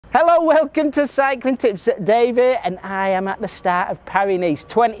Hello, welcome to Cycling Tips. Dave here, and I am at the start of Paris-Nice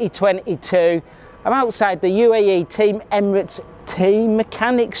 2022. I'm outside the UAE-Team Emirates team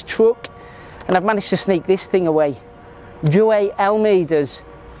mechanics truck, and I've managed to sneak this thing away. Joey Almeida's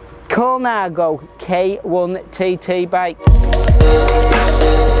Colnago K.ONE TT bike.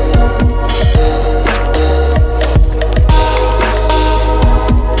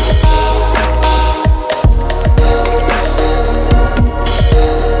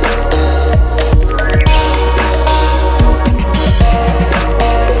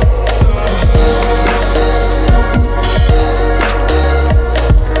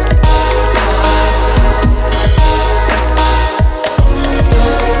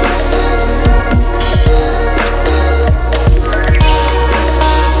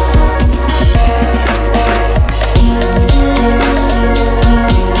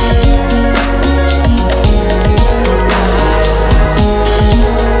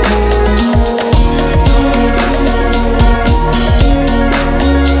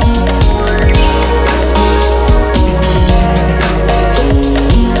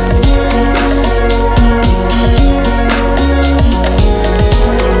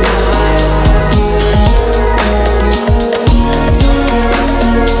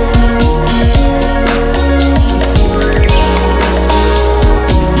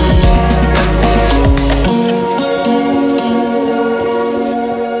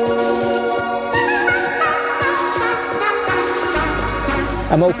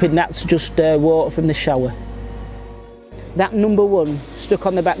 I'm hoping that's just water from the shower. That number one stuck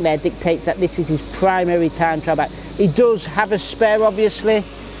on the back there dictates that this is his primary time trial bike. He does have a spare, obviously,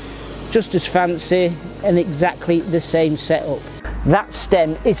 just as fancy and exactly the same setup. That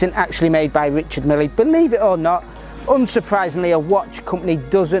stem isn't actually made by Richard Mille. Believe it or not, unsurprisingly, a watch company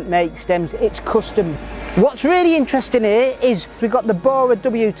doesn't make stems, it's custom. What's really interesting here is we've got the Bora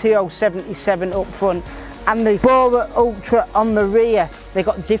WTO 77 up front and the Bora Ultra on the rear. They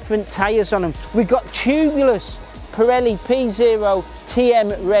got different tyres on them. We've got tubeless Pirelli P0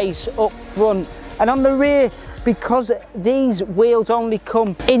 TM Race up front, and on the rear, because these wheels only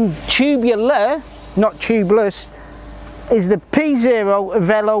come in tubular, not tubeless, is the P0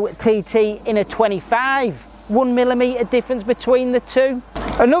 Velo TT in a 25. 1mm difference between the two.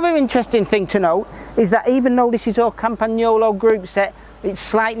 Another interesting thing to note is that even though this is all Campagnolo group set, it's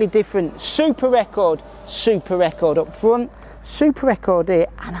slightly different. Super Record up front, Super Record here,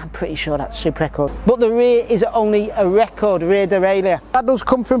 and I'm pretty sure that's Super Record. But the rear is only a Record rear derailleur. That does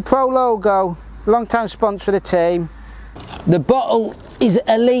come from Pro Logo, long-time sponsor of the team. The bottle is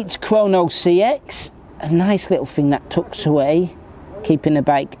Elite Chrono CX, a nice little thing that tucks away, keeping the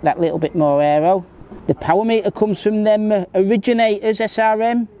bike that little bit more aero. The power meter comes from them Originators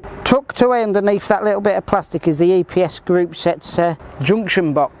SRM. Tucked away underneath that little bit of plastic is the EPS group set's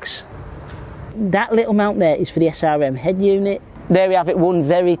junction box. That little mount there is for the SRM head unit. There we have it, one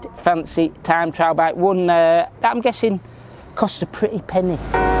very fancy time trial bike, one that I'm guessing costs a pretty penny.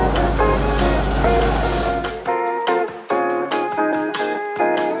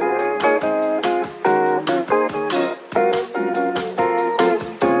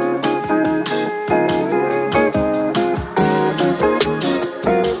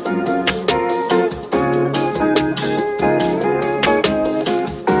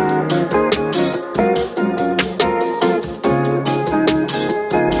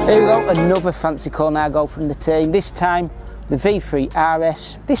 Here we go, another fancy Colnago from the team, this time the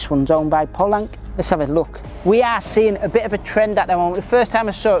V3RS. This one's owned by Polanc. Let's have a look. We are seeing a bit of a trend at the moment. The first time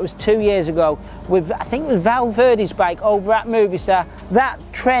I saw it was 2 years ago with, I think it was Valverde's bike over at Movistar. That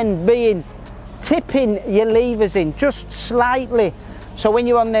trend being tipping your levers in just slightly. So when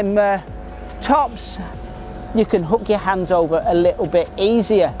you're on them tops, you can hook your hands over a little bit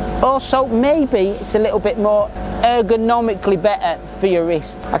easier. Also, maybe it's a little bit more ergonomically better for your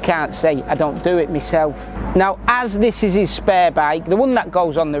wrist. I can't say, I don't do it myself. Now, as this is his spare bike, the one that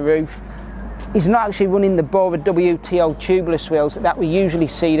goes on the roof, he's not actually running the Bora WTO tubeless wheels that we usually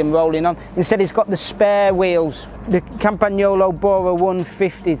see them rolling on. Instead, he's got the spare wheels, the Campagnolo Bora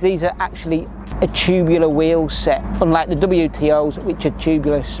 150s. These are actually a tubular wheel set, unlike the WTOs, which are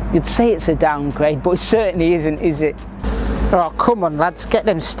tubeless. You'd say it's a downgrade, but it certainly isn't, is it? Oh, come on lads, get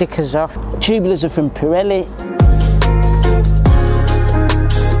them stickers off. Tubulars are from Pirelli.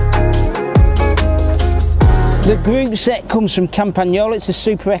 The group set comes from Campagnolo, it's a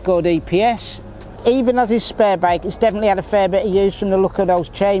Super Record EPS. Even as his spare bike, it's definitely had a fair bit of use from the look of those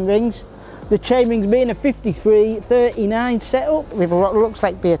chain rings. The chain rings being a 53-39 setup with what looks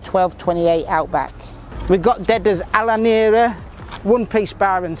like be a 12-28 Outback. We've got Deda's Alanira, one-piece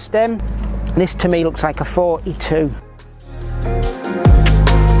bar and stem. This to me looks like a 42.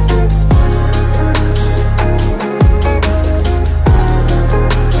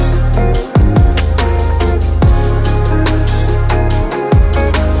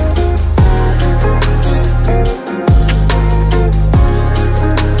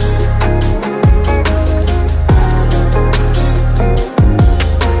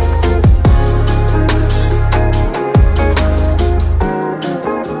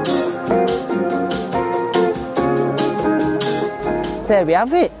 there we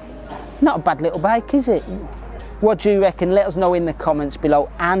have it. Not a bad little bike, is it? What do you reckon? Let us know in the comments below.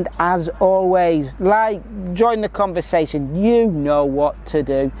 And as always, like, join the conversation. You know what to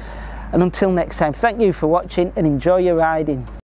do. And until next time, thank you for watching and enjoy your riding.